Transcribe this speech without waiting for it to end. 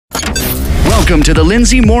Welcome to the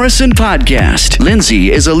Lindsay Morrison Podcast. Lindsay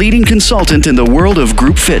is a leading consultant in the world of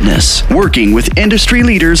group fitness, working with industry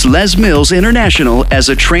leaders Les Mills International as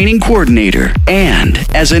a training coordinator and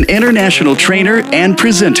as an international trainer and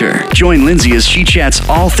presenter. Join Lindsay as she chats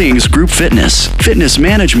all things group fitness, fitness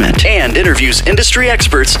management, and interviews industry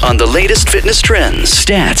experts on the latest fitness trends,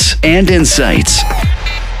 stats, and insights.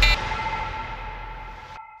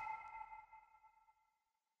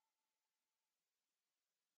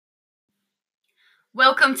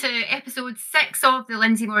 Welcome to episode 6 of the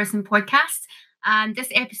Lindsay Morrison Podcast. And this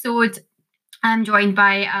episode, I'm joined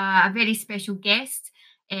by a very special guest,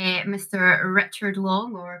 Mr. Richard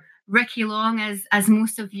Long, or Ricky Long, as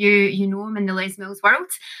most of you know him in the Les Mills world.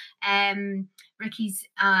 Ricky's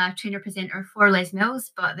a trainer presenter for Les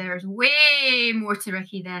Mills, but there's way more to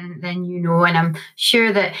Ricky than you know, and I'm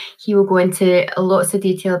sure that he will go into lots of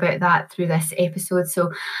detail about that through this episode.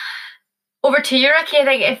 So over to you, Ricky. I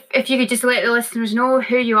think if you could just let the listeners know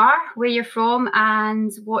who you are, where you're from,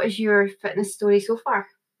 and what is your fitness story so far.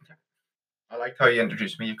 I like how you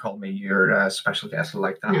introduced me. You called me your special guest. I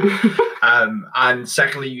like that. And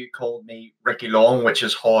secondly, you called me Ricky Long, which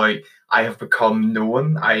is how I have become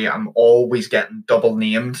known. I am always getting double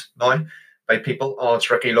named now by people. Oh, it's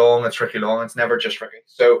Ricky Long. It's Ricky Long. It's never just Ricky.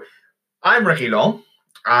 So I'm Ricky Long.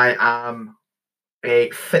 I am a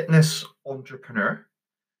fitness entrepreneur.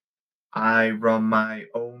 I run my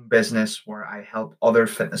own business where I help other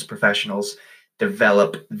fitness professionals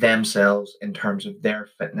develop themselves in terms of their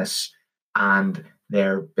fitness and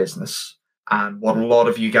their business. And what a lot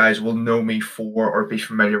of you guys will know me for or be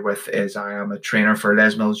familiar with is I am a trainer for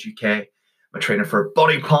Les Mills UK. I'm a trainer for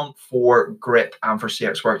Body Pump, for Grit, and for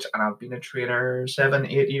CX Works. And I've been a trainer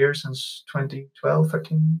 7-8 years since 2012,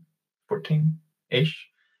 13, 14-ish.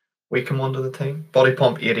 We come onto the team. Body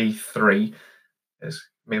Pump 83 is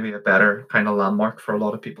maybe a better kind of landmark for a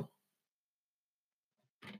lot of people.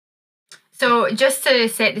 So just to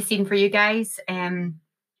set the scene for you guys,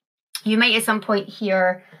 you might at some point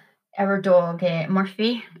hear our dog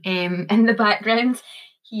Murphy in the background.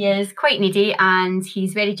 He is quite needy and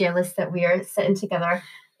he's very jealous that we're sitting together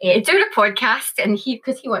doing a podcast, and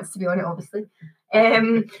because he wants to be on it, obviously.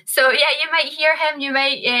 So yeah, you might hear him. You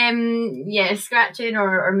might scratching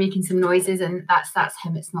or making some noises, and that's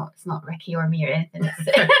him. It's not Ricky or me or anything.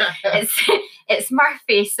 It's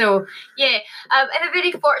Murphy. So yeah, I'm in a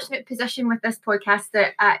very fortunate position with this podcast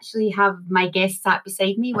that I actually have my guest sat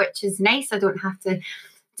beside me, which is nice. I don't have to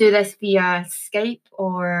do this via Skype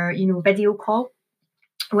or video call,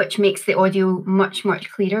 which makes the audio much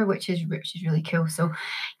clearer, which is really cool. So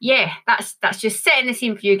yeah, that's just setting the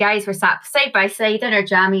scene for you guys. We're sat side by side in our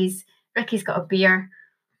jammies. Ricky's got a beer.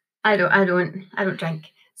 I don't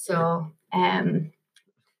drink. So not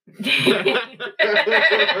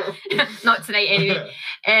tonight anyway.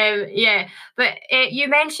 Yeah, but you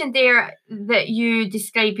mentioned there that you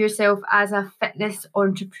describe yourself as a fitness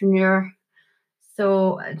entrepreneur.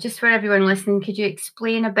 So just for everyone listening, could you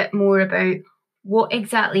explain a bit more about what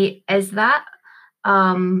exactly is that?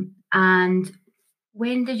 And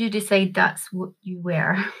when did you decide that's what you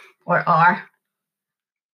were or are?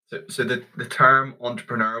 So the term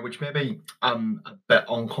entrepreneur, which maybe I'm a bit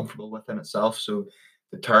uncomfortable with in itself. So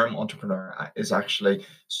the term entrepreneur is actually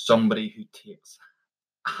somebody who takes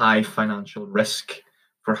high financial risk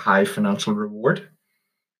for high financial reward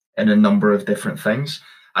in a number of different things.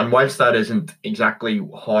 And whilst that isn't exactly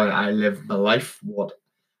how I live my life,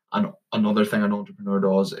 another thing an entrepreneur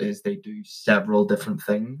does is they do several different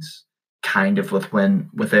things kind of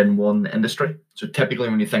within one industry. So typically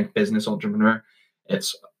when you think business entrepreneur,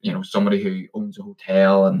 it's somebody who owns a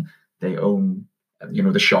hotel and they own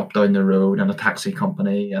the shop down the road and a taxi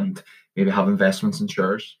company and maybe have investments in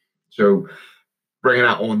shares. So bringing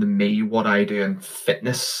that on to me, what I do in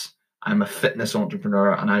fitness, I'm a fitness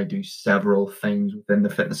entrepreneur and I do several things within the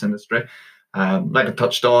fitness industry. Like I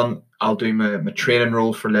touched on, I'll do my training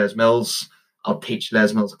role for Les Mills. I'll teach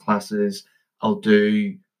Les Mills classes. I'll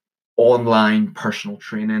do online personal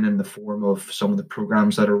training in the form of some of the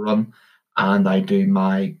programs that I run. And I do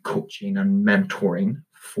my coaching and mentoring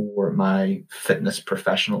for my fitness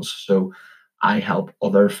professionals. So I help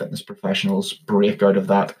other fitness professionals break out of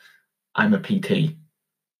that. I'm a PT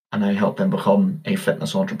and I help them become a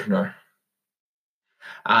fitness entrepreneur.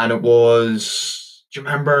 And it was, do you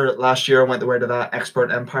remember last year I went to that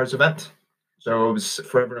Expert Empires event? So I was,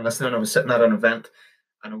 for everyone listening, I was sitting at an event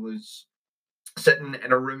and I was sitting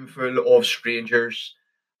in a room full of strangers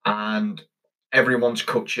and everyone's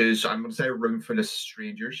coaches. I'm going to say a room full of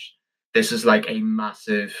strangers. This is like a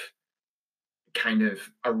massive kind of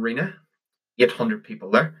arena, 800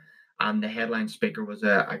 people there. And the headline speaker was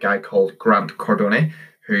a guy called Grant Cardone.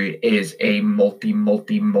 who is a multi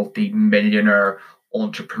millionaire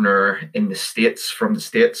entrepreneur in the States, from the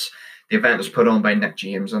States. The event was put on by Nick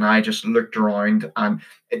James, and I just looked around, and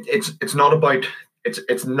it's not about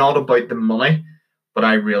the money, but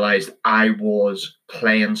I realized I was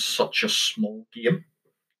playing such a small game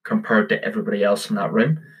compared to everybody else in that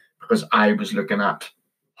room, because I was looking at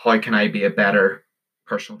how can I be a better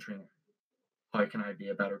personal trainer, how can I be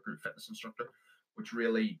a better group fitness instructor, which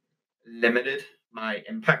really limited my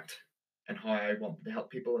impact and how I wanted to help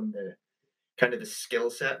people, and the kind of the skill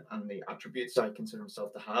set and the attributes I consider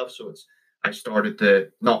myself to have. So I started to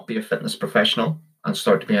not be a fitness professional and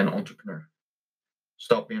start to be an entrepreneur.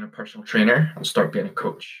 Stop being a personal trainer and start being a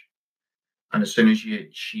coach. And as soon as you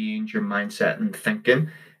change your mindset and thinking,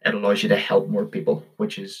 it allows you to help more people,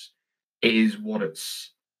 which is what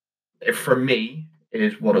it's, for me,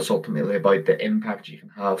 is what it's ultimately about, the impact you can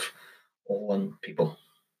have on people.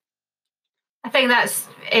 I think that's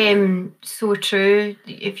so true.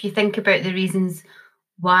 If you think about the reasons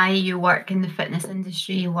why you work in the fitness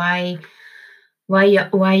industry, why you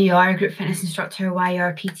are a group fitness instructor, why you're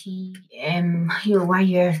a PT, why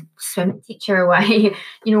you're a swim teacher, why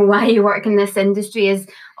you work in this industry, is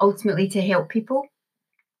ultimately to help people,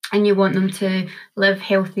 and you want them to live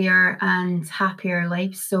healthier and happier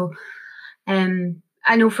lives. So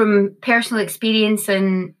I know from personal experience,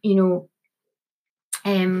 and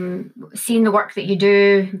seeing the work that you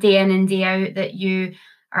do day in and day out, that you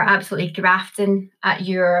are absolutely grafting at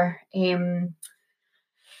your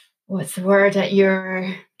at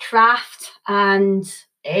your craft, and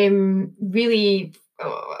really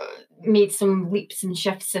made some leaps and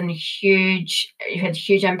shifts, and you had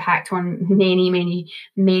huge impact on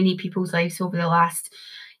many people's lives over the last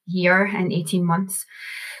year and 18 months.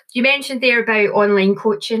 You mentioned there about online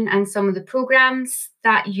coaching and some of the programs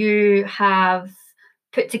that you have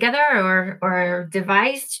put together or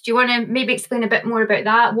devised. Do you want to maybe explain a bit more about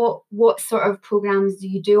that? What sort of programs do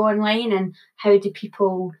you do online, and how do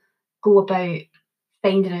people go about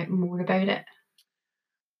finding out more about it?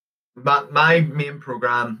 My main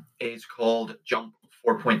program is called Jump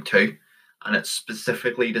 4.2, and it's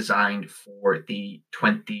specifically designed for the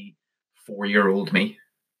 24-year-old me.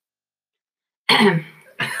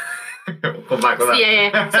 We'll come back with that.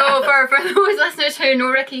 Yeah. So for those listeners who know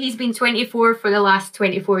Ricky, he's been 24 for the last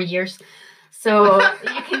 24 years. So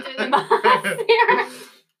you can do the math there.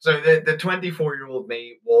 So the 24-year-old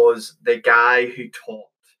me was the guy who taught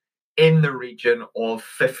in the region of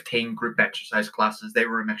 15 group exercise classes. They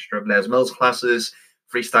were a mixture of Les Mills classes,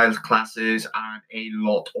 freestyle classes, and a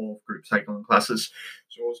lot of group cycling classes.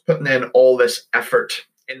 So I was putting in all this effort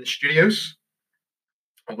in the studios.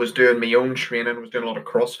 I was doing my own training, I was doing a lot of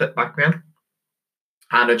CrossFit back then,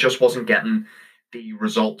 and I just wasn't getting the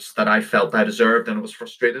results that I felt I deserved, and I was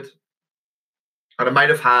frustrated. And I might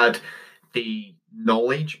have had the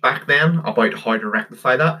knowledge back then about how to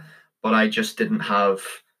rectify that, but I just didn't have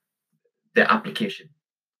the application.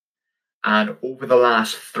 And over the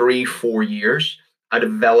last 3-4 years, I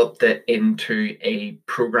developed it into a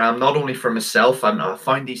program, not only for myself, and I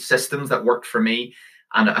found these systems that worked for me,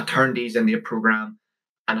 and I turned these into a program,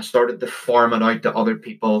 and I started to farm it out to other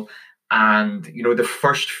people. And, the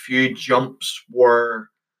first few jumps were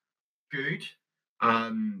good.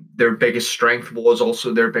 Their biggest strength was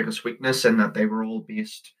also their biggest weakness, in that they were all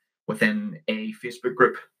based within a Facebook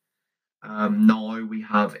group. Now we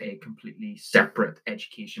have a completely separate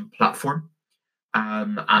education platform.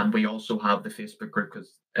 And we also have the Facebook group,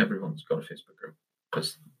 because everyone's got a Facebook group,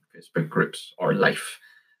 because Facebook groups are life.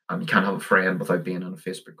 You can't have a friend without being in a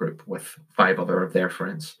Facebook group with 5 other of their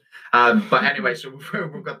friends. But anyway, so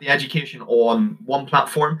we've got the education on one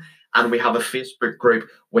platform, and we have a Facebook group,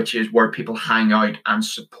 which is where people hang out and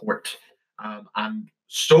support. And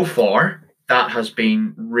so far, that has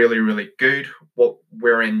been really, really good.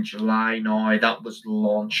 We're in July now. That was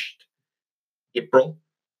launched April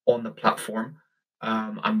on the platform.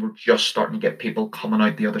 And we're just starting to get people coming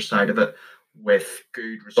out the other side of it with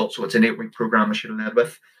good results. So it's an 8-week program I should have led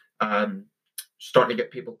with. Starting to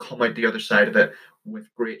get people come out the other side of it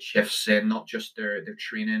with great shifts in not just their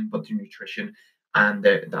training, but their nutrition and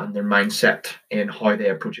their mindset in how they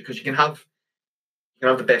approach it. Because you can have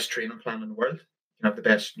the best training plan in the world, you can have the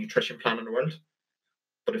best nutrition plan in the world,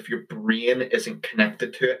 but if your brain isn't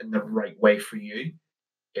connected to it in the right way for you,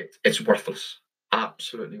 it's worthless,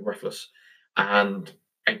 absolutely worthless. And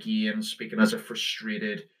again, speaking as a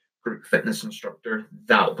frustrated group fitness instructor,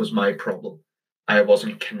 that was my problem. I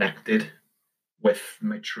wasn't connected with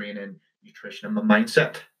my training, nutrition, and my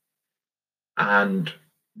mindset. And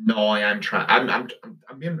now I'm trying. I'm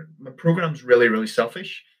being. My program's really, really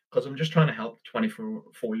selfish, because I'm just trying to help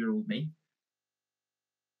 24-year-old me.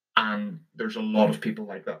 And there's a lot of people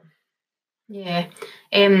like that. Yeah.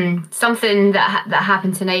 Something that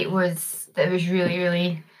happened tonight was really,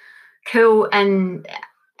 really cool. And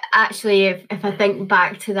actually, if I think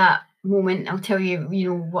back to that moment, I'll tell you,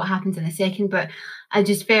 what happened in a second. But I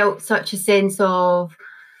just felt such a sense of,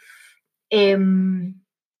 I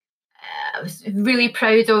was really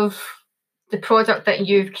proud of the product that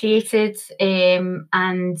you've created,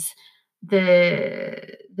 and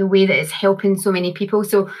the way that it's helping so many people.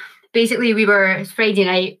 So basically, it's Friday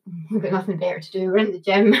night. We've got nothing better to do. We're in the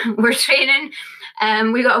gym. We're training.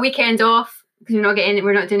 We got a weekend off because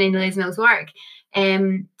we're not doing any Les Mills work.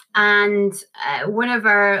 And one of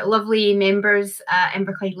our lovely members at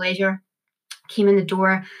Inverclyde Leisure came in the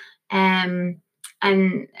door, and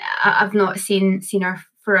I've not seen her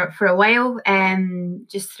for a while,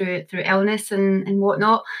 just through illness and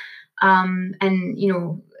whatnot. And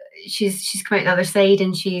she's come out the other side,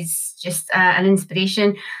 and she's just an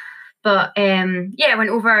inspiration. But I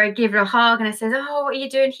went over, gave her a hug, and I said, "Oh, what are you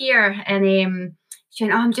doing here?" And she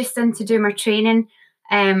went, "Oh, I'm just in to do my training,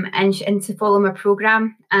 and to follow my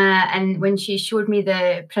program." And when she showed me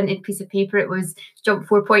the printed piece of paper, it was Jump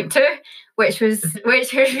 4.2, which was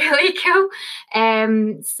really cool.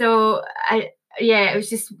 So it was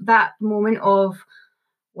just that moment of,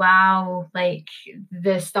 wow, like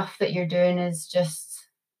the stuff that you're doing is just,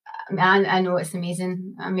 I know it's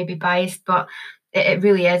amazing. I may be biased, but it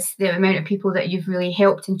really is. The amount of people that you've really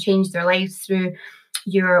helped and changed their lives through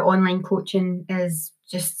your online coaching is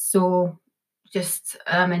just so,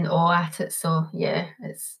 I'm in awe at it. So yeah,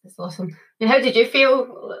 it's awesome. And how did you feel?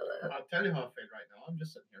 I'll tell you how I feel right now. I'm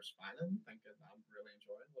just sitting here smiling, thinking I'm really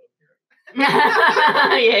enjoying what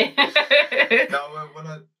I'm hearing. No, when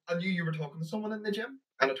I knew you were talking to someone in the gym,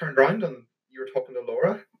 and I turned around and you were talking to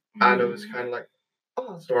Laura, and it was kind of like,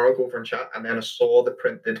 oh, that's Laura, I'll go over and chat. And then I saw the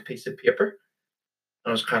printed piece of paper, and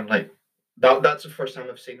I was kind of like, that's the first time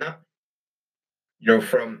I've seen that.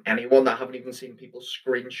 From anyone. I haven't even seen people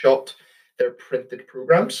screenshot their printed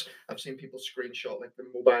programs. I've seen people screenshot like the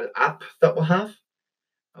mobile app that we have.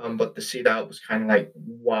 But to see that was kind of like,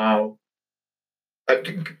 wow.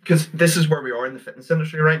 Because this is where we are in the fitness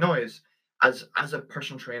industry right now, is as a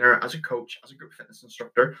personal trainer, as a coach, as a group fitness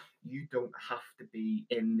instructor, you don't have to be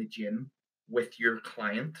in the gym with your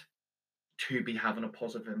client to be having a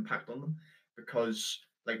positive impact on them. Because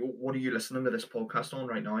like, what are you listening to this podcast on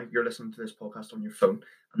right now? You're listening to this podcast on your phone,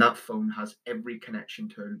 and that phone has every connection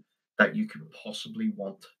tool that you could possibly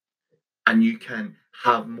want. And you can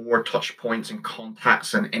have more touch points and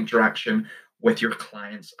contacts and interaction with your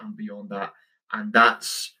clients and beyond that. And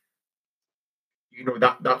that's,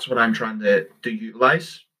 that's what I'm trying to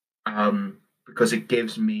utilize, because it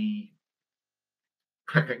gives me,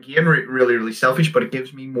 again, really, really selfish, but it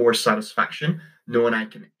gives me more satisfaction knowing I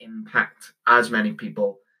can impact as many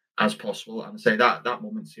people as possible. And say that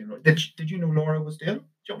moment's, did you know Laura was doing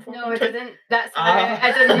Jump 4.2? No, I didn't. That's why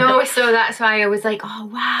I didn't know. So that's why I was like, oh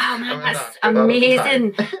wow, man, that's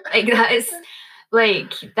amazing.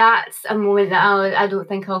 Like that's a moment that I don't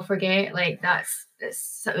think I'll forget. Like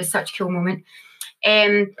it was such a cool moment.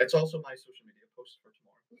 It's also my social media post for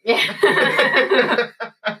tomorrow.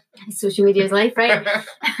 Yeah. Social media is life, right?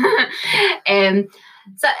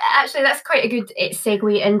 So actually, that's quite a good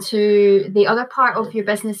segue into the other part of your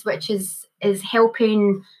business, which is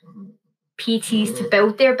helping PTs to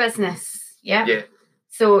build their business. Yeah.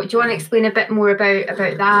 So do you want to explain a bit more about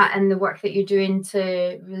that and the work that you're doing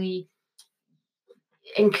to really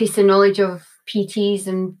increase the knowledge of PTs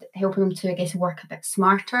and helping them to, I guess, work a bit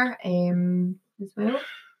smarter as well?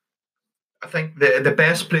 I think the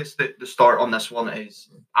best place to start on this one is,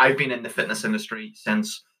 I've been in the fitness industry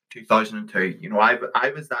since 2002. I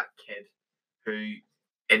was that kid who,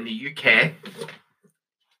 in the UK,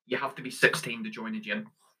 you have to be 16 to join a gym.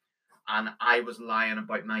 And I was lying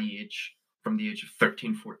about my age from the age of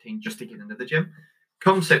 13, 14 just to get into the gym.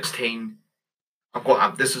 Come 16,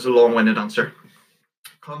 this is a long-winded answer.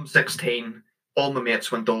 Come 16, all my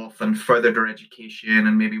mates went off and furthered their education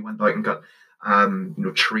and maybe went out and got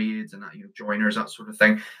trades and joiners, that sort of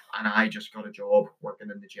thing. And I just got a job working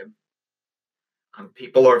in the gym. And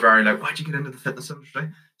people are very like, why'd you get into the fitness industry?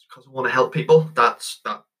 It's because I want to help people.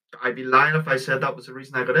 I'd be lying if I said that was the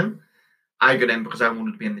reason I got in. I got in because I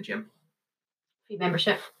wanted to be in the gym. Free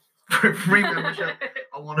membership. Free membership.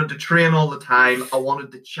 I wanted to train all the time. I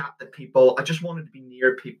wanted to chat to people. I just wanted to be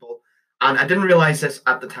near people. And I didn't realize this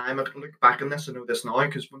at the time. I can look back on this and know this now,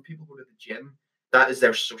 because when people go to the gym, that is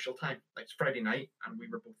their social time. Like, it's Friday night, and we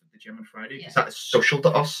were both at the gym on Friday, because that is social to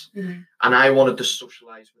us. Mm-hmm. And I wanted to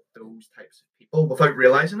socialize with those types of people without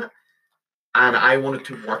realizing it. And I wanted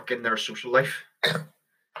to work in their social life.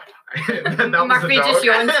 Murphy just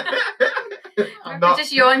yawned. Murphy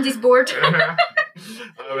just yawned. He's bored.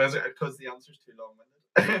 Because the answer's too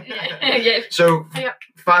long-winded. Yeah. So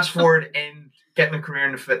fast forward in getting a career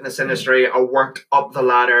in the fitness industry, I worked up the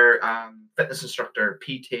ladder. Fitness instructor,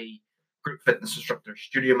 PT, group fitness instructor,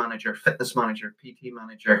 studio manager, fitness manager, PT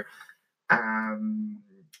manager,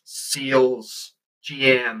 sales,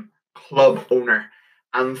 GM, club owner.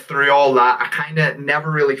 And through all that, I kind of never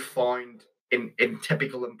really found in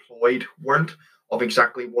typical employed world of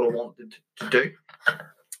exactly what I wanted to do.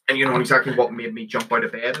 And exactly what made me jump out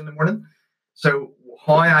of bed in the morning. So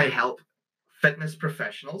how I help fitness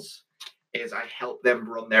professionals is I help them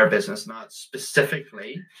run their business, not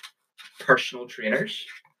specifically personal trainers.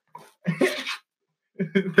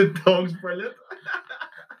 The dog's brilliant.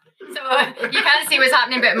 So you can't see what's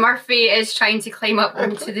happening, but Murphy is trying to climb up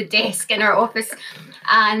onto the desk in our office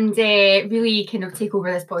and really kind of take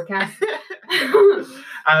over this podcast. He's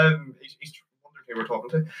wondering who we're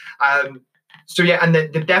talking to. So yeah, and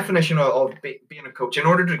the definition of being a coach, in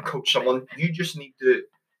order to coach someone, you just need to,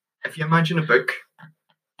 if you imagine a book,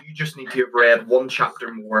 you just need to have read one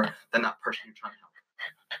chapter more than that person you're trying to help.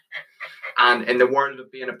 And in the world of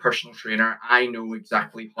being a personal trainer, I know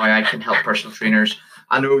exactly how I can help personal trainers.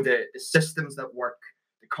 I know the systems that work,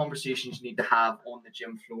 the conversations you need to have on the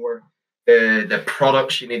gym floor, the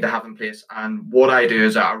products you need to have in place. And what I do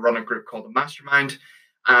is I run a group called the Mastermind,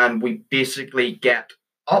 and we basically get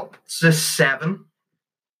up to 7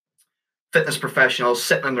 fitness professionals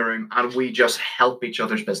sitting in the room, and we just help each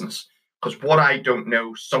other's business. Because what I don't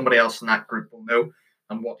know, somebody else in that group will know,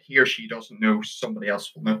 and what he or she doesn't know, somebody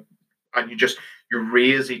else will know. And you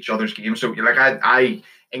raise each other's game. So like I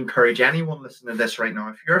encourage anyone listening to this right now,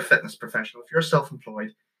 if you're a fitness professional, if you're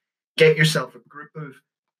self-employed, get yourself a group of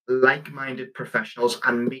like-minded professionals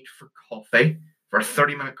and meet for coffee, for a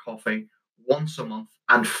 30-minute coffee once a month,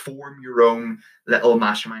 and form your own little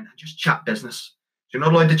mastermind and just chat business. You're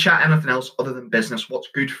not allowed to chat anything else other than business, what's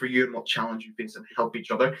good for you and what challenge you face, and help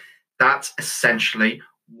each other. That's essentially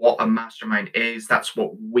what a mastermind is. That's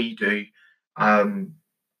what we do.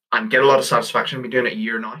 And get a lot of satisfaction. I've been doing it a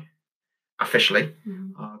year now, officially.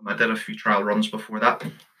 I did a few trial runs before that.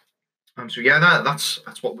 So yeah, that's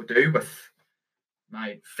what we do with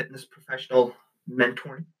my fitness professional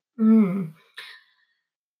mentoring.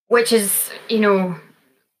 Which is, a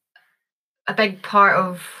big part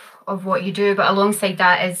of what you do, but alongside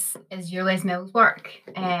that is your Les Mills work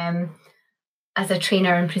as a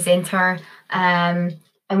trainer and presenter. And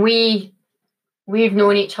we've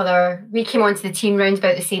known each other. We came onto the team round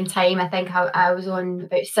about the same time. I think I was on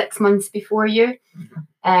about 6 months before you.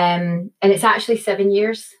 And it's actually 7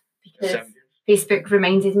 years because Facebook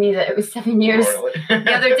reminded me that it was 7 years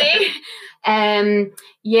the other day.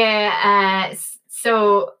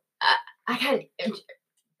 So I can't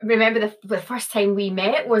remember the first time we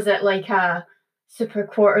met. Was it like a super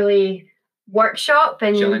quarterly workshop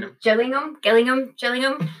in Gillingham,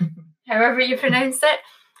 however you pronounce it.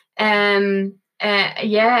 And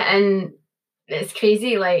it's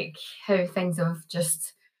crazy like how things have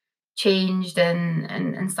just changed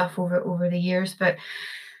and stuff over the years. But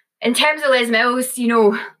in terms of Les Mills,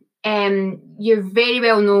 you're very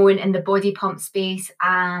well known in the body pump space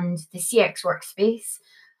and the CX work space.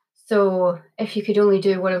 So if you could only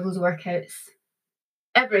do one of those workouts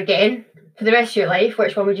ever again for the rest of your life,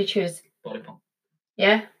 which one would you choose? Body pump.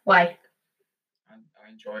 Yeah? Why? I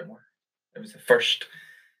enjoy it more. It was the first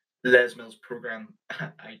Les Mills program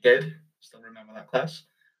I did. Still remember that class.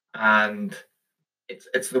 And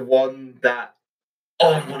it's the one that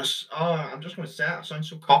I'm just gonna say it. I sound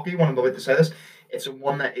so cocky when I'm about to say this. It's the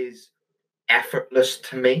one that is effortless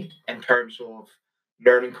to me in terms of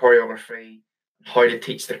learning choreography, how to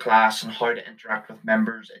teach the class, and how to interact with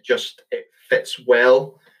members. It fits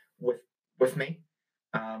well with me.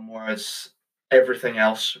 Whereas everything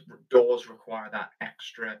else does require that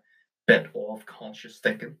extra bit of conscious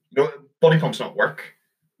thinking. Body pump's not work.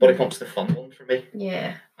 Body pump's the fun one for me.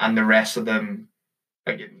 Yeah. And the rest of them,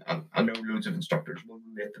 again, I know loads of instructors will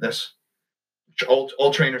relate to this.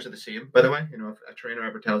 All trainers are the same, by the way. If a trainer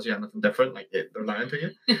ever tells you anything different, they're lying to you.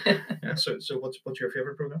 Yeah. So what's your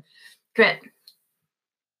favorite program? Grit.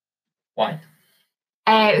 Why?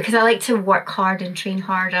 Because I like to work hard and train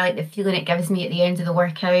hard. I like the feeling it gives me at the end of the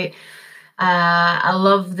workout. I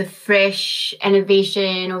love the fresh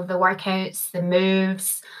innovation of the workouts, the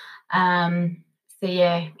moves. So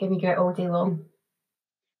yeah, give me Grit all day long.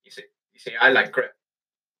 You see, I like Grit.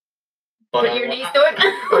 But your knees don't?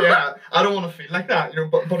 Yeah, I don't want to feel like that.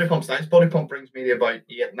 Body pump's nice. Body pump brings me to about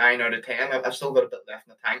 8, 9 out of 10. I've still got a bit left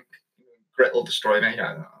in the tank. Grit will destroy me.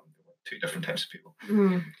 Yeah, 2 different types of people.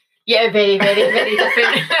 Yeah, very, very, very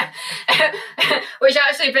different. Which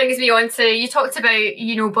actually brings me on to, you talked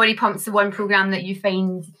about, Body Pump's the one program that you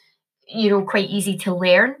find, quite easy to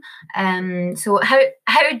learn. So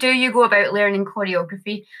how do you go about learning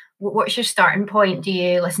choreography? What's your starting point? Do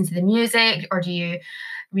you listen to the music, or do you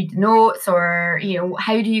read the notes, or,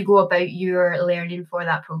 how do you go about your learning for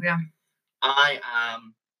that program? I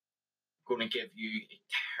am going to give you a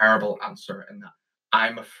terrible answer in that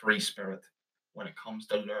I'm a free spirit when it comes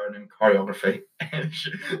to learning choreography.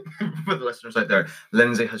 For the listeners out there,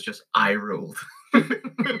 Lindsay has just eye rolled.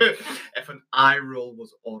 If an eye roll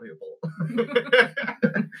was audible.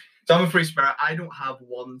 So I'm a free spirit. I don't have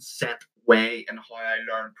one set way in how I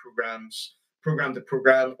learn programs, program to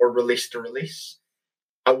program, or release to release.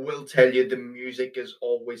 I will tell you the music is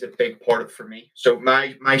always a big part of it for me. So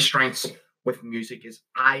my strengths with music is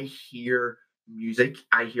I hear music,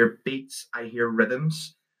 I hear beats, I hear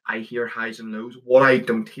rhythms, I hear highs and lows. What I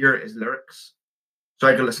don't hear is lyrics. So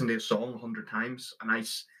I could listen to a song 100 times and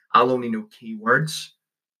I'll only know key words.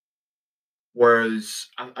 Whereas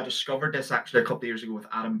I discovered this actually a couple of years ago with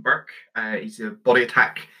Adam Burke. He's a Body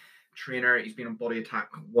Attack trainer. He's been on Body Attack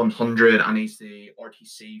 100 and he's the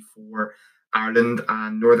RTC for Ireland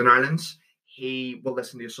and Northern Ireland. He will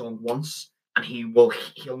listen to a song once and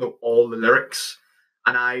he'll know all the lyrics.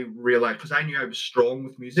 And I realized, because I knew I was strong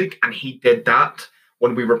with music, and he did that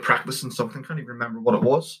when we were practicing something. I can't even remember what it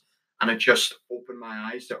was. And it just opened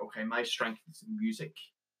my eyes that, okay, my strength is in music.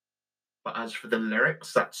 But as for the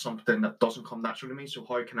lyrics, that's something that doesn't come naturally to me. So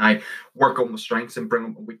how can I work on my strengths and bring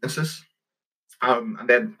up my weaknesses? And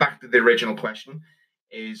then back to the original question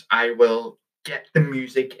is I will get the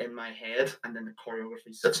music in my head and then the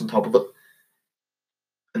choreography sits on top of it.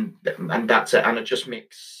 And that's it. And it just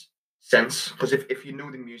makes sense. Because if you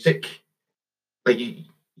know the music, like you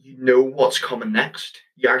know what's coming next.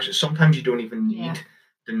 You actually sometimes you don't even need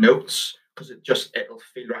the notes because it'll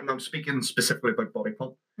feel right. And I'm speaking specifically about Body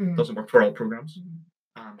Pump. It doesn't work for all programs,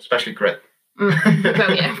 especially Grit. Well,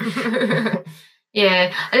 yeah.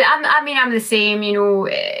 Yeah, I'm the same,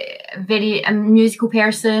 very a musical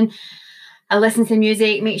person. I listen to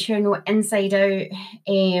music, make sure I know inside out.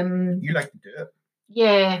 You like to do it?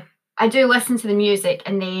 Yeah, I do listen to the music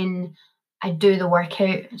and then I do the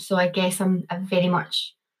workout. So I guess I'm very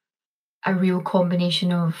much a real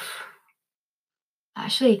combination of,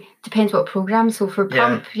 actually, depends what program. So for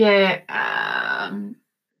Pump,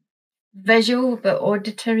 visual but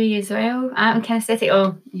auditory as well. I'm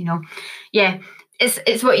kinesthetic. Yeah.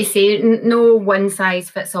 It's what you say. No one size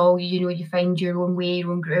fits all. You find your own way,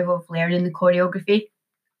 your own groove of learning the choreography.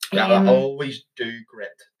 Yeah, I always do Grit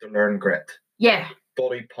to learn Grit. Yeah.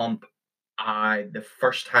 Body Pump. The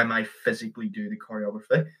first time I physically do the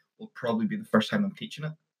choreography will probably be the first time I'm teaching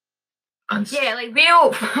it. And yeah, like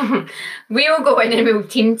we'll go in and we'll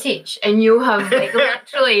team teach, and you'll have like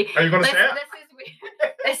literally. Are you going to say it?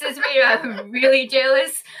 This is where I'm really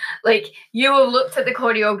jealous. Like, you will have looked at the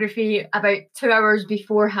choreography about 2 hours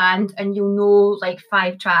beforehand and you'll know like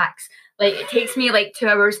 5 tracks. Like, it takes me like 2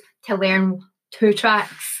 hours to learn 2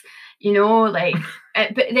 tracks,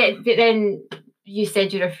 but then you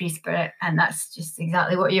said you're a free spirit, and that's just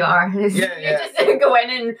exactly what you are. You just go in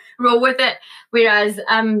and roll with it. Whereas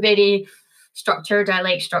I'm very structured. I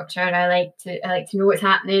like structure. I like to know what's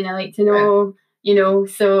happening. I like to know,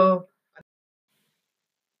 so.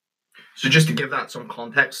 So just to give that some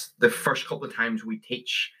context, the first couple of times we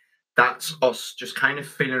teach, that's us just kind of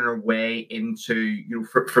feeling our way into,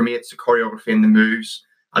 for me, it's the choreography and the moves.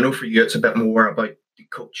 I know for you, it's a bit more about the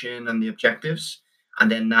coaching and the objectives.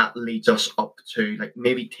 And then that leads us up to like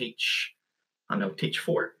maybe teach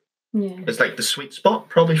 4. Yeah. It's like the sweet spot,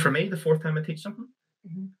 probably for me, the 4th time I teach something.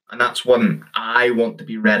 Mm-hmm. And that's when I want to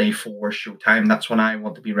be ready for showtime. That's when I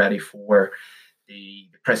want to be ready for the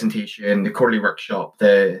presentation, the quarterly workshop,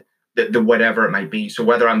 the whatever it might be. So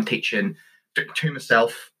whether I'm teaching to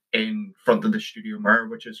myself in front of the studio mirror,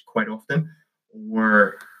 which is quite often,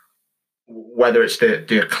 or whether it's to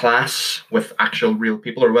do a class with actual real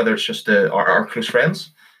people, or whether it's just our close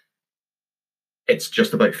friends, it's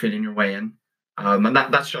just about feeling your way in. And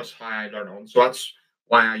that's just how I learn on. So that's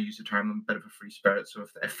why I use the term I'm a bit of a free spirit. So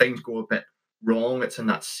if things go a bit wrong, it's in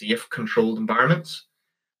that safe, controlled environment.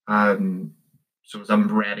 So as I'm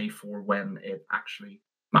ready for when it actually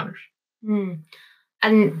matters. And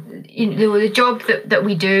the job that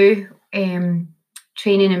we do,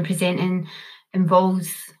 training and presenting,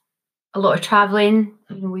 involves a lot of travelling.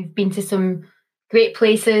 We've been to some great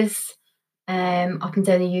places up and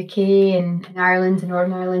down the UK and in Ireland and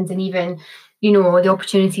Northern Ireland, and even the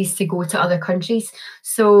opportunities to go to other countries.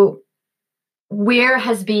 So where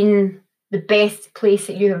has been the best place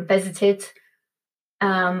that you have visited,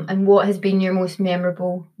 And what has been your most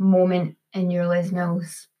memorable moment in your Les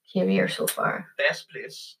Mills career so far? Best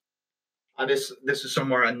place. And this is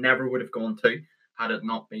somewhere I never would have gone to had it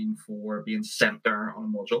not been for being sent there on a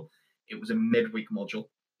module. It was a midweek module,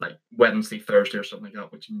 like Wednesday, Thursday, or something like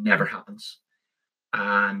that, which never happens.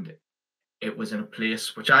 And it was in a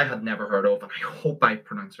place which I had never heard of, and I hope I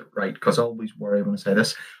pronounce it right because I always worry when I say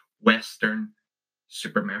this.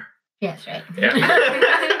 Weston-super-Mare. Yes, right.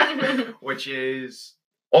 Yeah. Which is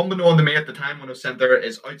unknown to me at the time when I was sent there,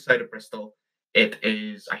 is outside of Bristol. It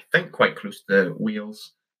is, I think, quite close to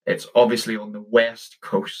Wales. It's obviously on the west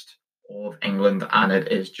coast of England, and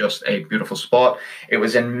it is just a beautiful spot. It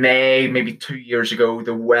was in May, maybe 2 years ago.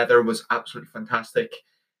 The weather was absolutely fantastic.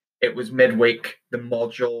 It was midweek. The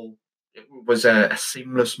module, it was a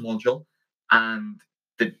seamless module, and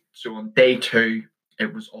so on day 2,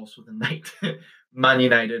 it was also the night Man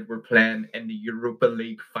United were playing in the Europa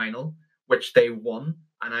League final, which they won,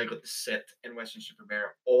 and I got to sit in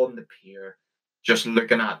Weston-super-Mare on the pier, just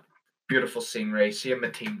looking at beautiful scenery, seeing my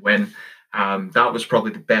team win. That was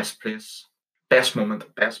probably the best place, best moment.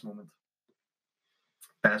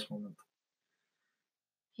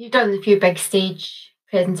 You've done a few big stage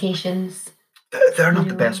presentations. They're not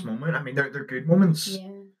the best moment. I mean, they're good moments. Yeah.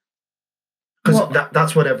 Because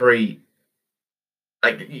that's what every,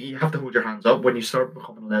 like, you have to hold your hands up when you start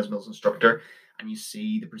becoming a Les Mills instructor and you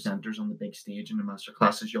see the presenters on the big stage in the master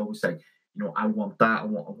classes. You always think, I want that. I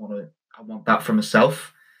want that for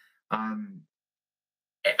myself. And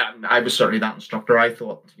I was certainly that instructor. I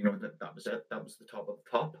thought, that was it. That was the top of the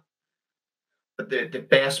top. But the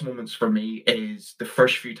best moments for me is the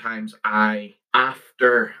first few times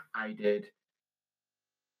after I did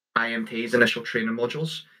IMT's initial training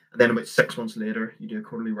modules, and then about 6 months later, you do a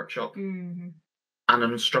quarterly workshop, and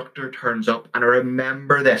an instructor turns up, and I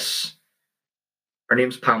remember this. Her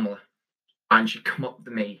name's Pamela, and she come up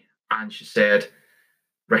to me and she said,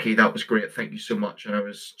 "Ricky, that was great. Thank you so much." And I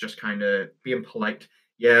was just kind of being polite.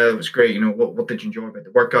 "Yeah, it was great. What did you enjoy about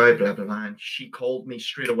the workout? Blah, blah, blah." And she called me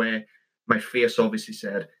straight away. My face obviously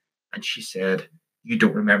said, and she said, "You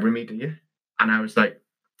don't remember me, do you?" And I was like,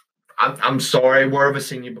 I'm sorry, where have I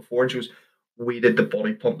seen you before? And she was, "We did the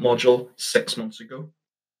body pump module 6 months ago."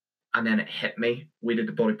 And then it hit me. We did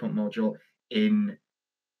the body pump module in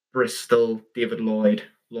Bristol, David Lloyd,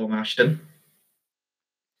 Long Ashton.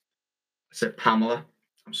 I said, "Pamela,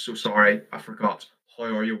 I'm so sorry. I forgot. How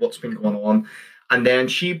are you? What's been going on?" And then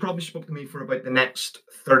she probably spoke to me for about the next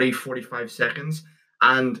 30, 45 seconds.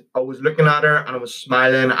 And I was looking at her and I was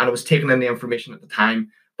smiling and I was taking in the information at the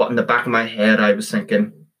time. But in the back of my head, I was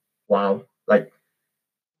thinking, wow, like,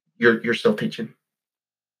 you're still teaching.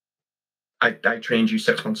 I trained you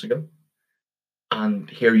 6 months ago. And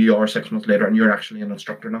here you are 6 months later and you're actually an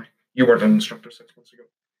instructor now. You weren't an instructor 6 months ago.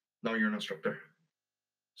 Now you're an instructor.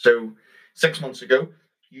 So 6 months ago,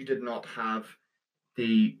 you did not have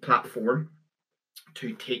the platform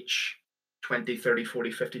to teach 20, 30,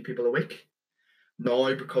 40, 50 people a week.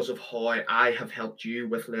 Now, because of how I have helped you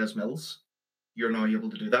with Les Mills, you're now able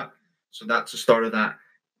to do that. So that's the start of that.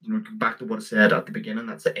 Back to what I said at the beginning,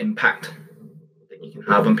 that's the impact that you can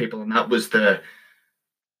have on people. And that was the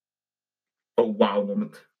wow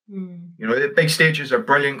moment. The big stages are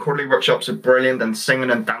brilliant, quarterly workshops are brilliant, and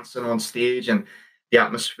singing and dancing on stage and the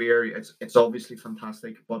atmosphere, it's obviously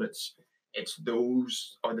fantastic, but it's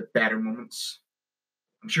those are the better moments.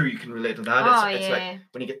 I'm sure you can relate to that. It's like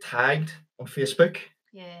when you get tagged on Facebook.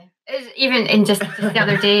 Yeah. It's even in just the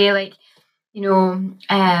other day, like,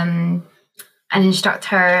 an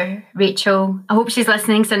instructor, Rachel, I hope she's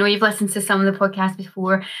listening, because I know you've listened to some of the podcasts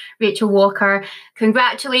before. Rachel Walker,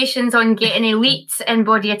 congratulations on getting elite in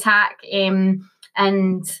body attack. And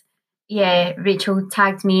yeah, Rachel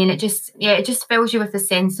tagged me, and it just fills you with a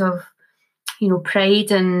sense of,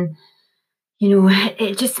 pride, and,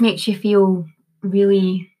 it just makes you feel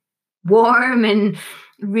really warm and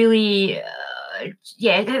really,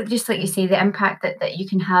 just like you say, the impact that you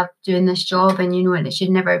can have doing this job, and and it should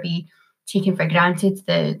never be taken for granted,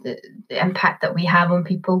 the impact that we have on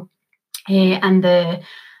people, and the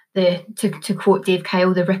to quote Dave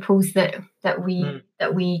Kyle, the ripples that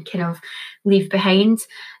we kind of leave behind.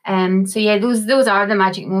 So yeah, those are the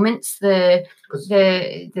magic moments, the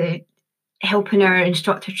helping our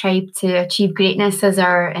instructor tribe to achieve greatness as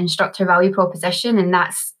our instructor value proposition, and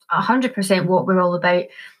that's 100% what we're all about,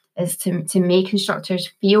 is to make instructors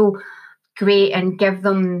feel great and give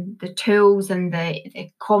them the tools and the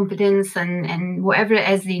confidence and whatever it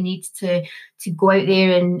is they need to go out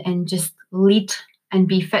there and just lead and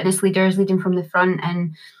be fitness leaders, leading from the front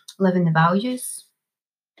and living the values.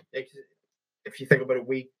 If you think about it,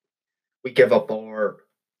 we give up our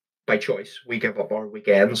by choice, we give up our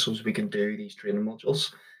weekends so as we can do these training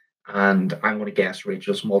modules. And I'm going to guess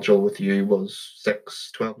Rachel's module with you was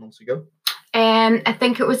 12 months ago. I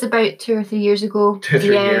think it was about 2 or 3 years ago. 2 or 3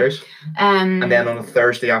 years. And then on a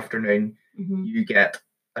Thursday afternoon, Mhm. you get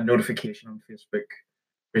a notification on Facebook.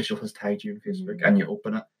 Rachel has tagged you on Facebook, and you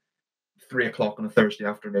open it. 3 o'clock on a Thursday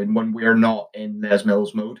afternoon when we're not in Les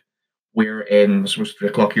Mills mode. We're in, I suppose, 3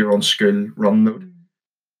 o'clock, you're on school run mode.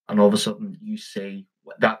 And all of a sudden you see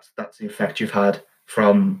that's the effect you've had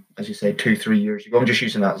from, as you say, 2-3 years ago. I'm just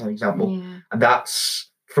using that as an example. Yeah. And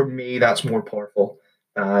that's, for me, that's more powerful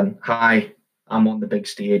than, hi, I'm on the big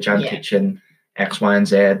stage, I'm teaching X, Y, and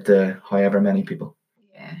Z to however many people.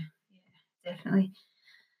 Yeah, definitely.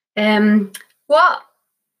 What?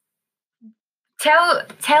 Tell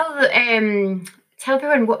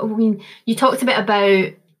everyone what, I mean, you talked a bit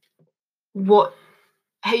about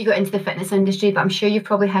how you got into the fitness industry, but I'm sure you've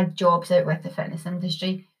probably had jobs out with the fitness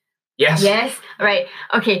industry. Yes. Yes? Right.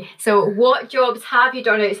 Okay, so what jobs have you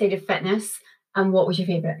done outside of fitness, and what was your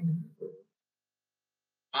favourite?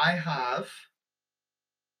 I have...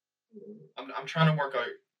 I'm trying to work out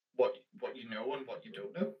what you know and what you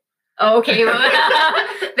don't know. Oh, okay, well,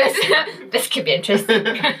 this could be interesting.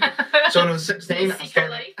 So when I was 16, the secret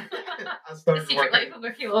life working of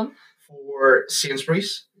a film for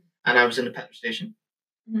Sainsbury's, and I was in the petrol station,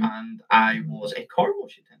 and I was a car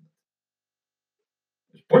wash attendant.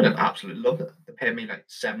 It was brilliant. I absolutely loved it. They paid me like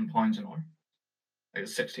 £7 an hour. I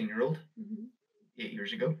was a 16-year-old, 8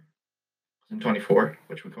 years ago. I was in 24,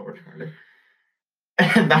 which we covered earlier.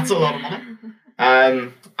 That's a lot of money.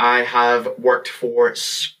 I have worked for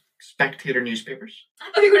Spectator newspapers.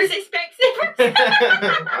 I thought you were going to say Specsavers.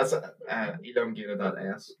 That's elongated that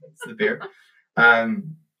S. It's the beer.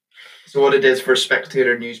 So what it is for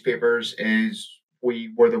Spectator newspapers is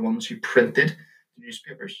we were the ones who printed the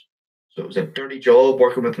newspapers. So it was a dirty job,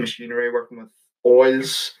 working with machinery, working with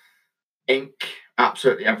oils, ink,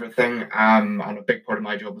 absolutely everything. And a big part of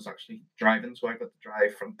my job was actually driving. So I got to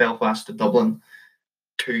drive from Belfast to Dublin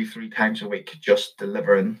 2-3 times a week, just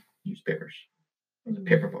delivering newspapers. I was a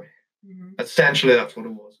paper boy. Essentially, that's what it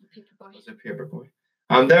was. I was a paper boy.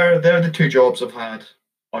 And they're the two jobs I've had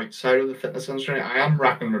outside of the fitness industry. I am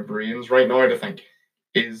racking my brains right now to think,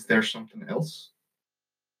 is there something else?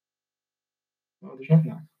 No, there's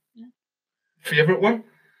nothing else. Yeah. Favorite one?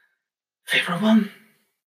 Favorite one?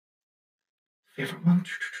 Favorite one?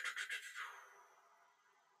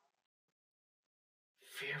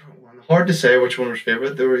 Favorite one? Hard to say which one was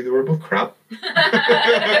favorite. They were both crap.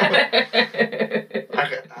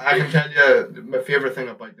 I can tell you, my favorite thing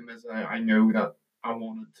about them is I know that I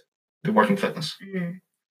wanted to work in fitness.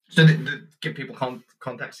 So to give people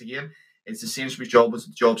context again, it's the Sainsbury's job was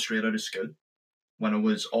a job straight out of school when I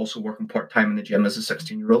was also working part-time in the gym as a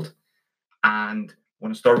 16-year-old. And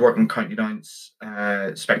when I started working County Down's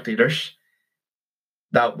Spectators,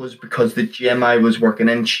 that was because the gym I was working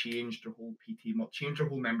in changed their whole PT, changed their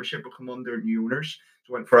whole membership, would come under new owners.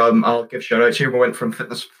 So went from, I'll give shout outs here, we went from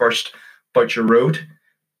Fitness First Boucher Road,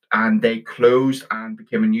 and they closed and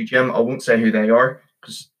became a new gym. I won't say who they are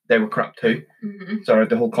because they were crap too. Sorry,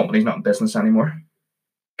 the whole company's not in business anymore.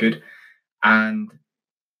 Good. And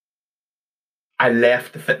I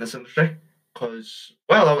left the fitness industry because,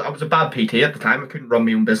 well, I was a bad PT at the time. I couldn't run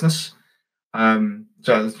my own business.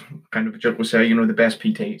 So I was kind of a joke would say,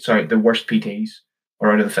 the worst PTs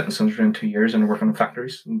are out of the fitness industry in 2 years and working in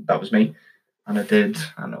factories. And that was me. And I did,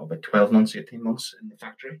 about 12 months, 18 months in the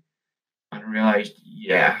factory. And I realised,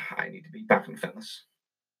 I need to be back in fitness.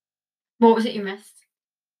 What was it you missed?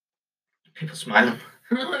 People smiling.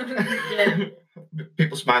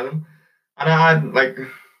 People smiling. And I had,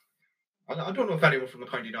 I don't know if anyone from the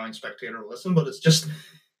County Down Spectator will listen, but it's just,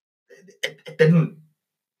 it didn't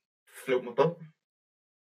float my boat.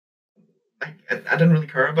 I didn't really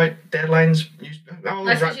care about deadlines.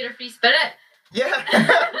 That's because you're a free spirit. Yeah.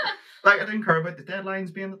 I didn't care about the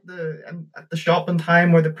deadlines being at the shop in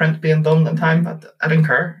time or the print being done in time. I didn't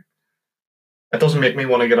care. It doesn't make me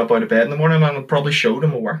want to get up out of bed in the morning, and I'll probably show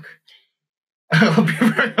them at work. I'll be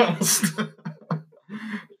very honest.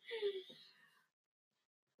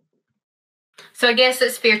 So I guess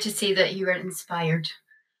it's fair to say that you were inspired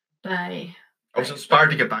by... I was inspired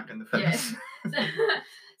to get back into fitness. Yes.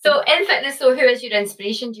 So in fitness, who is your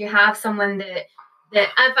inspiration? Do you have someone that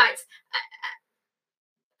in fact,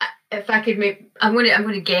 if I could make, I'm going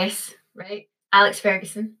to guess, right? Alex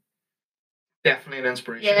Ferguson. Definitely an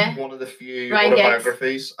inspiration. Yeah. One of the few Ryan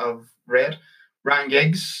autobiographies Giggs. I've read. Ryan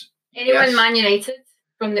Giggs. Anyone yes. Man United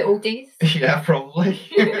from the old days? Yeah, probably.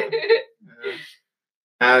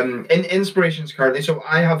 In inspirations currently, so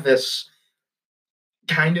I have this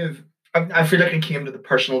kind of I feel like I came to the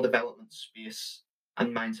personal development space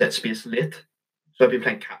and mindset space late. So I've been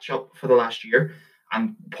playing catch up for the last year.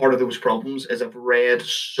 And part of those problems is I've read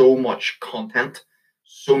so much content,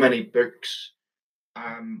 so many books,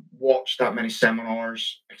 watched that many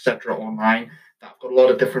seminars, etc. online, that I've got a lot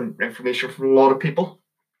of different information from a lot of people.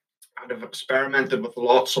 And I've experimented with a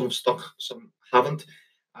lot, some stuck, some haven't.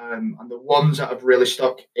 And the ones that have really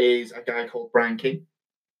stuck is a guy called Brian Keane.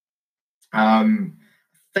 I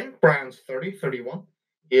think Brian's 30, 31.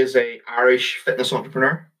 He is a Irish fitness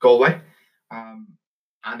entrepreneur, Galway.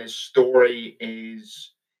 And his story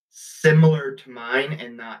is similar to mine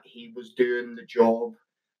in that he was doing the job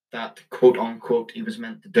that, quote unquote, he was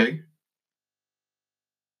meant to do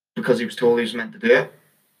because he was told he was meant to do it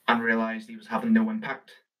and realised he was having no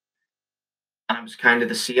impact. And I was kind of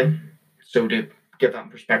the same. So to give that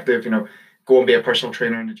in perspective, go and be a personal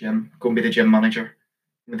trainer in the gym, go and be the gym manager,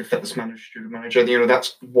 the fitness manager, student manager,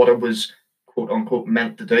 that's what I was, quote unquote,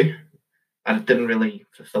 meant to do. And it didn't really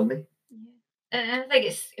fulfill me. And I think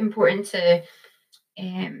it's important to,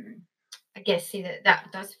 I guess, say that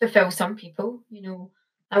does fulfill some people.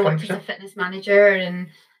 I worked as a fitness manager and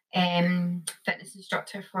fitness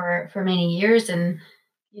instructor for many years, and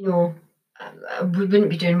I wouldn't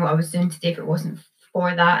be doing what I was doing today if it wasn't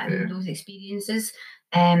for that and those experiences.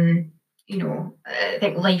 I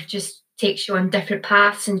think life just takes you on different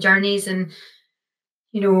paths and journeys, and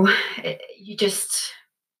you just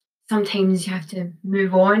sometimes you have to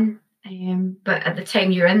move on. But at the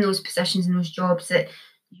time you're in those positions and those jobs, that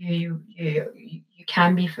you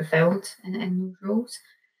can be fulfilled in those roles.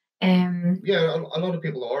 Yeah, a lot of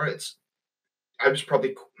people are. I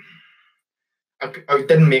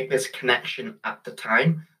didn't make this connection at the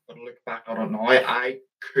time, but I look back on it now. I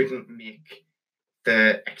couldn't make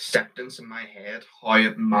the acceptance in my head how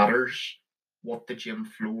it matters what the gym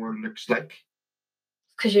floor looks like.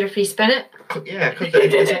 Because you're a free spirit? Yeah, because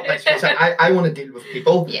it's not like space. I want to deal with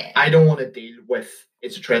people. Yeah. I don't want to deal with,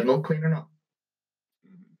 is a treadmill clean or not?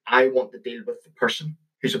 I want to deal with the person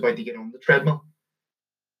who's about to get on the treadmill.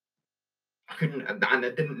 I couldn't, and I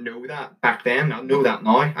didn't know that back then. I know that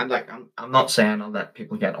now. I'm not saying I'll let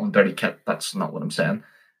people get on dirty kit. That's not what I'm saying.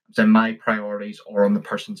 I'm saying my priorities are on the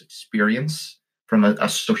person's experience from a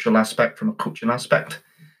social aspect, from a coaching aspect.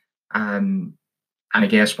 And I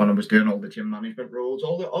guess when I was doing all the gym management roles,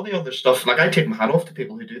 all the other stuff, I take my hat off to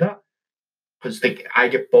people who do that, because I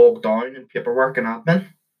get bogged down in paperwork and admin,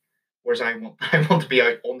 whereas I want to be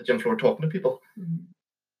out on the gym floor talking to people. Mm-hmm.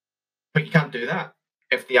 But you can't do that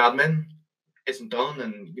if the admin isn't done,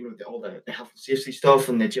 and all the health and safety stuff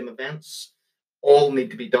and the gym events all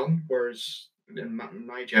need to be done. Whereas in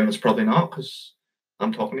my gym, it's probably not, because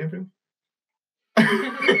I'm talking to everyone.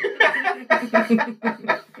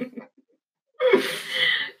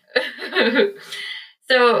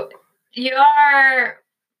 So you are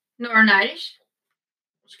Northern Irish.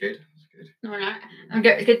 That's good. Northern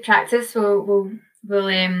Irish. Good practice. We'll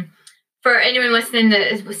for anyone listening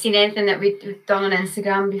that has seen anything that we've done on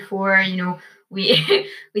Instagram before, we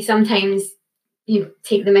we sometimes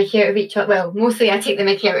take the mickey out of each other. Well, mostly I take the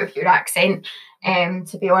mickey out of your accent,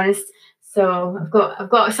 to be honest. So I've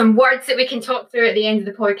got some words that we can talk through at the end of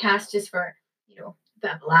the podcast, just for a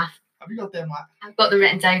bit of a laugh. Have you got them? I've got them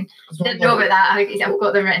written down. Didn't know about that. I've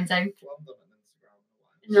got them written down.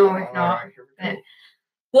 No, I've not. But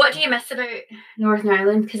what do you miss about Northern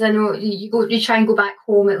Ireland? Because I know you try and go back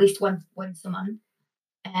home at least once a month.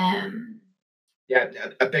 Yeah,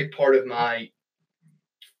 a big part of my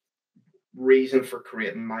reason for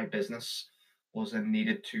creating my business was I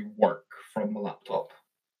needed to work from my laptop,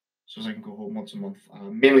 so I can go home once a month.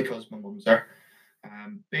 Mainly because my mum's there.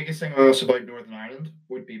 Biggest thing I miss about Northern Ireland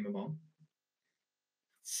would be my mum.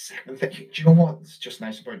 Second thing, do you know what? It's just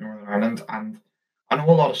nice about Northern Ireland, and I know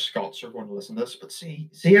a lot of Scots are going to listen to this, but see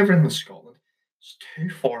everything in Scotland is too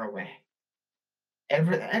far away.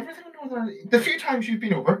 Everything in Northern Ireland, the few times you've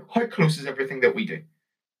been over, how close is everything that we do?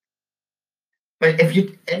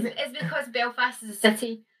 It's because Belfast is a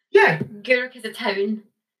city. Yeah. Gourock is a town.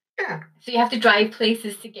 Yeah. So you have to drive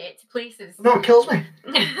places to get to places. No, it kills me.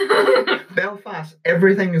 Belfast,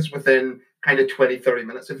 everything is within kind of 20, 30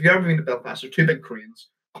 minutes. If you've ever been to Belfast, there are two big cranes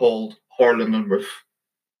called Harland and Roof.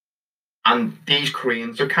 And these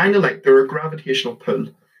cranes are kind of like, they're a gravitational pull.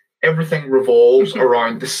 Everything revolves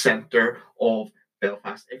around the centre of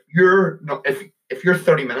Belfast. If you're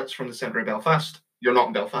 30 minutes from the centre of Belfast, you're not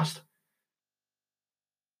in Belfast.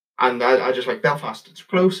 And I just like Belfast. It's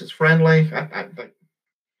close, it's friendly. I like,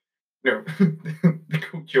 the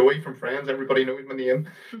coach Joey from Friends, everybody knows my name.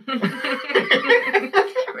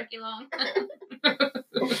 Ricky Long.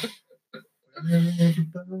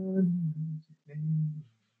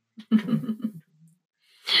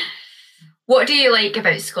 What do you like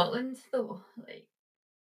about Scotland, though? Like,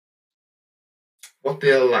 what do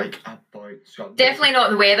you like about Scotland? Definitely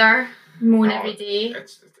not the weather. Moan No, every day.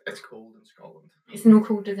 It's cold in Scotland. It's no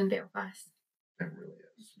colder than Belfast. It really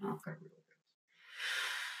is. It's not. It really is.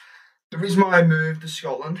 The reason why I moved to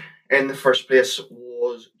Scotland in the first place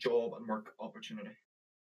was job and work opportunity.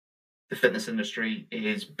 The fitness industry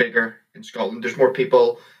is bigger in Scotland. There's more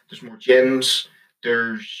people, there's more gyms,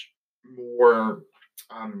 there's more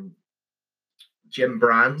gym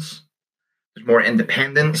brands, there's more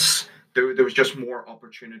independence. There was just more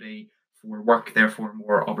opportunity for work, therefore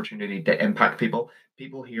more opportunity to impact people.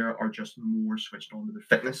 People here are just more switched on to their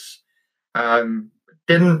fitness.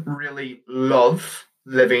 Didn't really love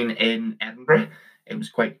living in Edinburgh. It was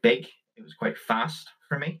quite big, it was quite fast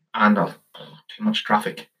for me, and too much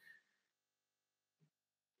traffic.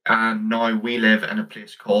 And now we live in a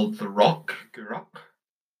place called The Rock, Gurrock.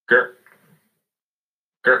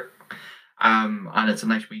 And it's a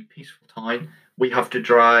nice wee peaceful town. We have to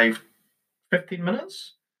drive 15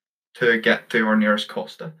 minutes to get to our nearest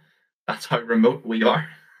Costa. That's how remote we are.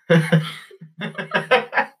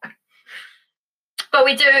 But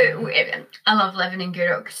we do. I love living in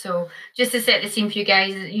Gurrock. So just to set the scene for you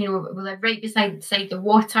guys, we live right beside the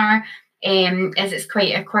water. As it's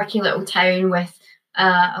quite a quirky little town with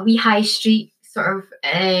a wee high street sort of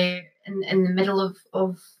in the middle of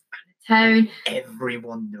the town.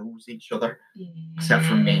 Everyone knows each other except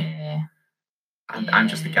for me. And I'm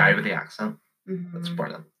just the guy with the accent. Mm-hmm. That's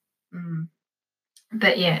brilliant. Mm-hmm.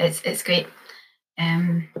 But yeah, it's great.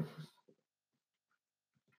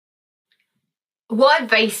 What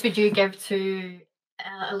advice would you give to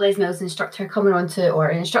a Les Mills instructor coming on to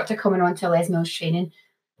a Les Mills training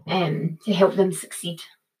to help them succeed?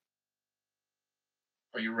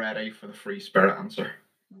 Are you ready for the free spirit answer?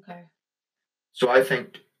 Okay. So I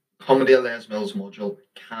think coming to a Les Mills module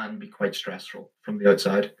can be quite stressful from the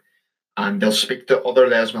outside. And they'll speak to other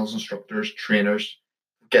Les Mills instructors, trainers,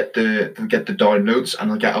 they'll get the downloads,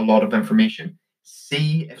 and they'll get a lot of information.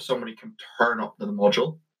 See if somebody can turn up to the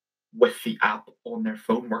module with the app on their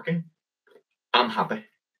phone working. I'm happy.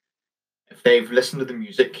 If they've listened to the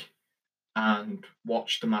music and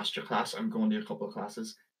watched the masterclass, I'm going to a couple of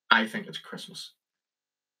classes, I think it's Christmas.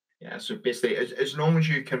 Yeah, so basically, as long as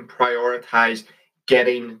you can prioritize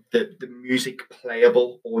getting the music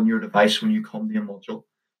playable on your device when you come to a module,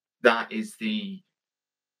 that is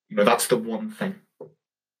that's the one thing.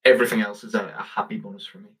 Everything else is a happy bonus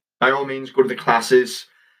for me. By all means, go to the classes,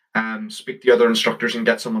 speak to other instructors and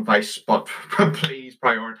get some advice, but please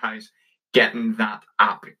prioritize getting that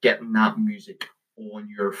app, getting that music on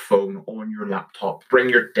your phone, on your laptop. Bring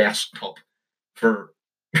your desktop to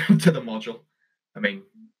the module. I mean,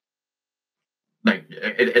 like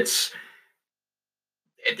it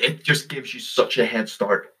just gives you such a head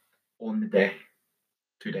start on the day,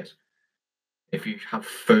 2 days, if you have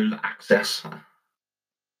full access.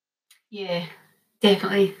 Yeah,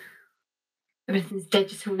 definitely. Everything's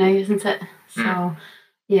digital now, isn't it? So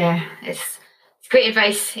yeah, it's great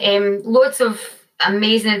advice. Loads of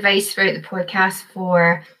amazing advice throughout the podcast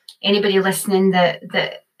for anybody listening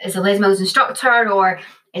that is a Les Mills instructor or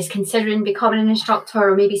is considering becoming an instructor,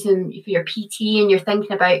 or maybe if you're a PT and you're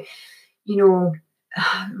thinking about,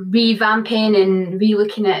 revamping and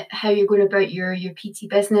re-looking at how you're going about your PT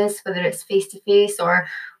business, whether it's face-to-face or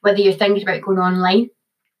whether you're thinking about going online.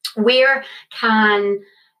 Where can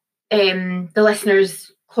the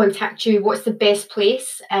listeners contact you? What's the best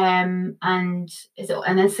place? And is it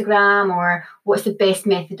on Instagram, or what's the best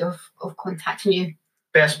method of contacting you?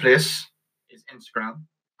 Best place is Instagram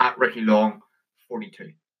at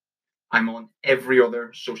RickyLong42. I'm on every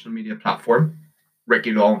other social media platform,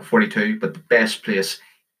 RickyLong42, but the best place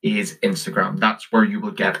is Instagram. That's where you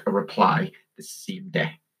will get a reply the same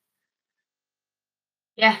day.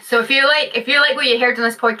 Yeah, so if you like what you heard on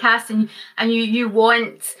this podcast and you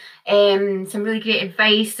want some really great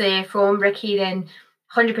advice from Ricky, then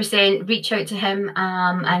 100% reach out to him,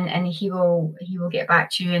 and he will get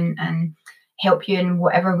back to you and help you in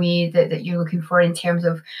whatever way that you're looking for, in terms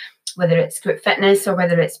of whether it's group fitness or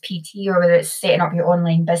whether it's PT or whether it's setting up your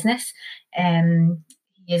online business.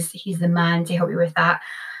 He's the man to help you with that.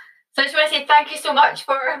 So I just want to say thank you so much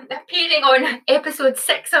for appearing on episode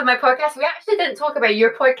 6 of my podcast. We actually didn't talk about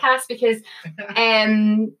your podcast because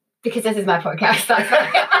this is my podcast. That's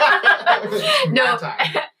right. No,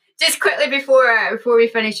 just quickly before we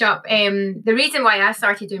finish up, the reason why I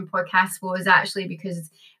started doing podcasts was actually because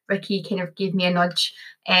Ricky kind of gave me a nudge,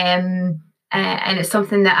 and it's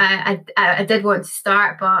something that I did want to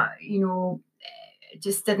start, but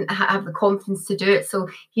just didn't have the confidence to do it. So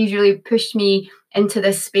he's really pushed me into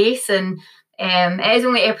this space, and It is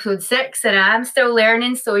only episode 6 and I'm still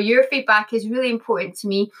learning, so your feedback is really important to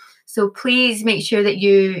me. So please make sure that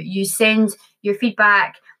you send your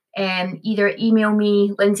feedback. Either email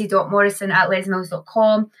me,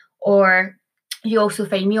 lindsay.morrison@lesmills.com, or you also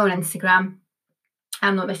find me on Instagram.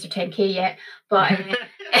 I'm not Mr. 10K yet, but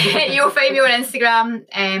you'll find me on Instagram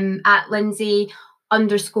at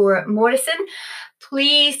Lindsay_Morrison.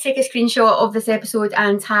 Please take a screenshot of this episode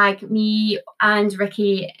and tag me and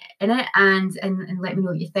Ricky in it and let me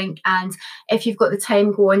know what you think. And if you've got the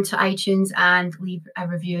time, go on to iTunes and leave a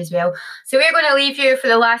review as well. So we're going to leave you for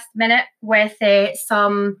the last minute with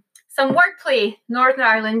some wordplay. Northern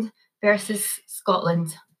Ireland versus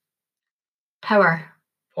Scotland. Power.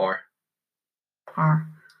 Par. Par.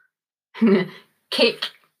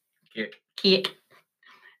 Cake. Cake. Cake.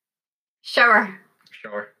 Shower.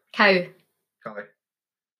 Shower. Cow. Cow.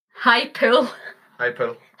 High pull. High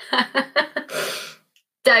pull.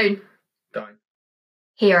 Down. Down.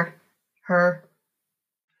 Here. Her.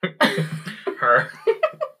 Her.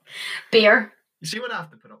 Bear. You see what I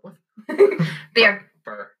have to put up with? Bear.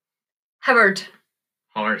 Burr. Howard.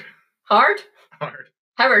 Hard. Hard? Hard.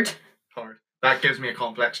 Howard. Hard. That gives me a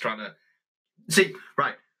complex trying to... See,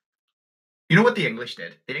 right. You know what the English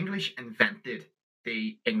did? The English invented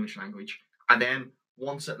the English language. And then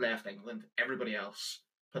once it left England, everybody else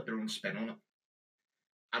put their own spin on it.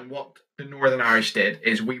 And what the Northern Irish did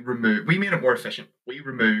is we made it more efficient. We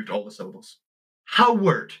removed all the syllables.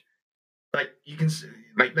 Howard. Like, you can see,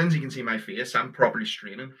 like Lindsay can see my face. I'm properly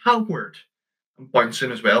straining. Howard. I'm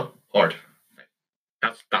bouncing as well. Hard.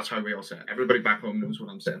 That's how we all say it. Everybody back home knows what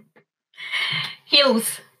I'm saying.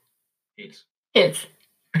 Heels. Heels. Heels.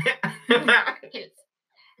 Heels.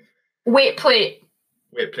 Weight plate.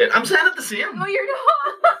 Weight plate. I'm saying it the same. No, you're not.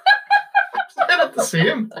 I'm saying it the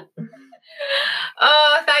same.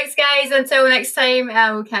 Oh, thanks, guys. Until next time,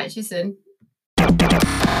 we'll catch you soon.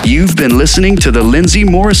 You've been listening to the Lindsay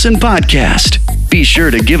Morrison Podcast. Be sure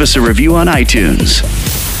to give us a review on iTunes.